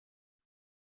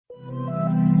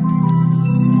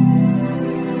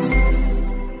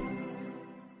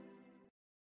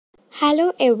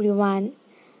Hello everyone.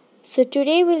 So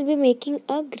today we'll be making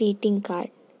a greeting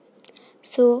card.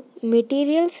 So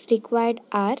materials required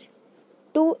are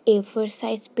two A4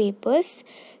 size papers.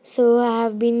 So I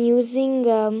have been using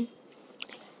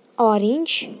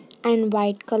orange and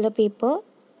white color paper.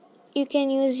 You can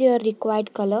use your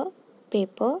required color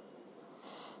paper.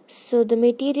 So the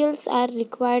materials are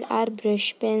required are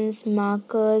brush pens,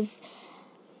 markers,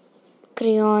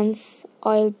 crayons,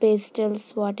 oil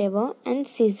pastels, whatever, and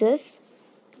scissors,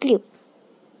 glue.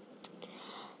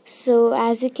 So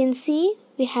as you can see,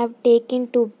 we have taken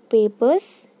two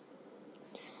papers.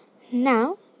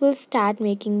 Now we'll start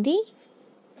making the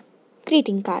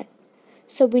greeting card.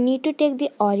 So we need to take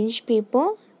the orange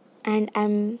paper and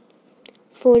I'm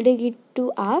folding it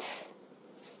to half.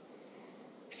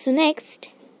 So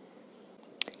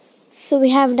we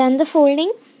have done the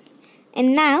folding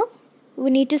and now we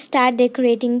need to start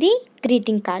decorating the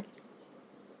greeting card.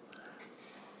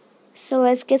 So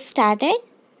let's get started.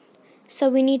 So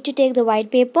we need to take the white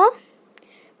paper.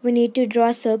 We need to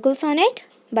draw circles on it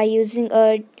by using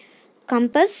a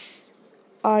compass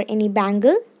or any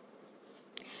bangle.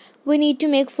 We need to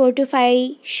make 4 to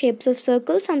 5 shapes of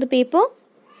circles on the paper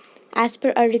as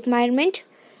per our requirement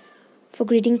for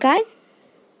greeting card,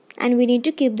 and we need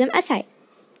to keep them aside.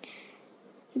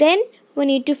 Then we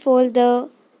need to fold the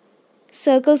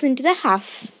circles into the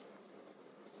half.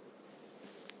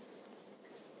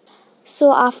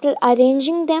 So after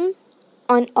arranging them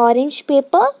on orange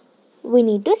paper, we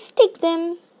need to stick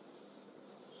them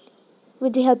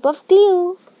with the help of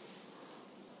glue.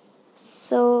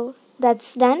 So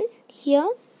that's done here,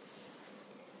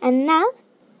 and now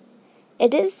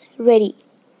it is ready.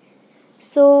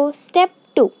 So step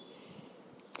 2,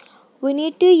 we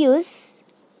need to use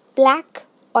black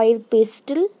oil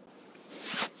pastel.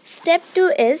 Step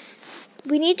 2 is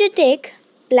we need to take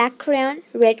black crayon,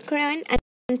 red crayon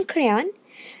and crayon,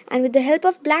 and with the help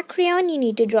of black crayon you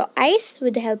need to draw eyes,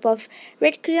 with the help of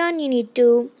red crayon you need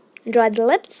to draw the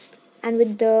lips, and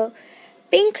with the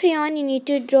pink crayon you need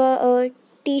to draw a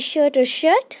t-shirt or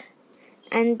shirt,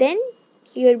 and then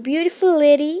your beautiful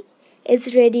lady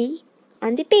is ready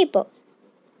on the paper.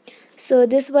 So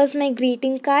this was my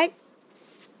greeting card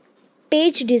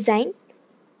page design,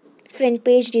 front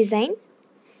page design,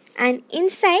 and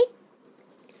inside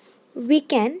we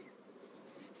can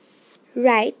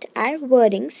write our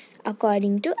wordings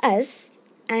according to us,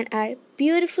 and our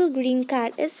beautiful greeting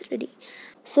card is ready.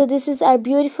 So this is our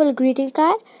beautiful greeting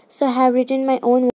card. So I have written my own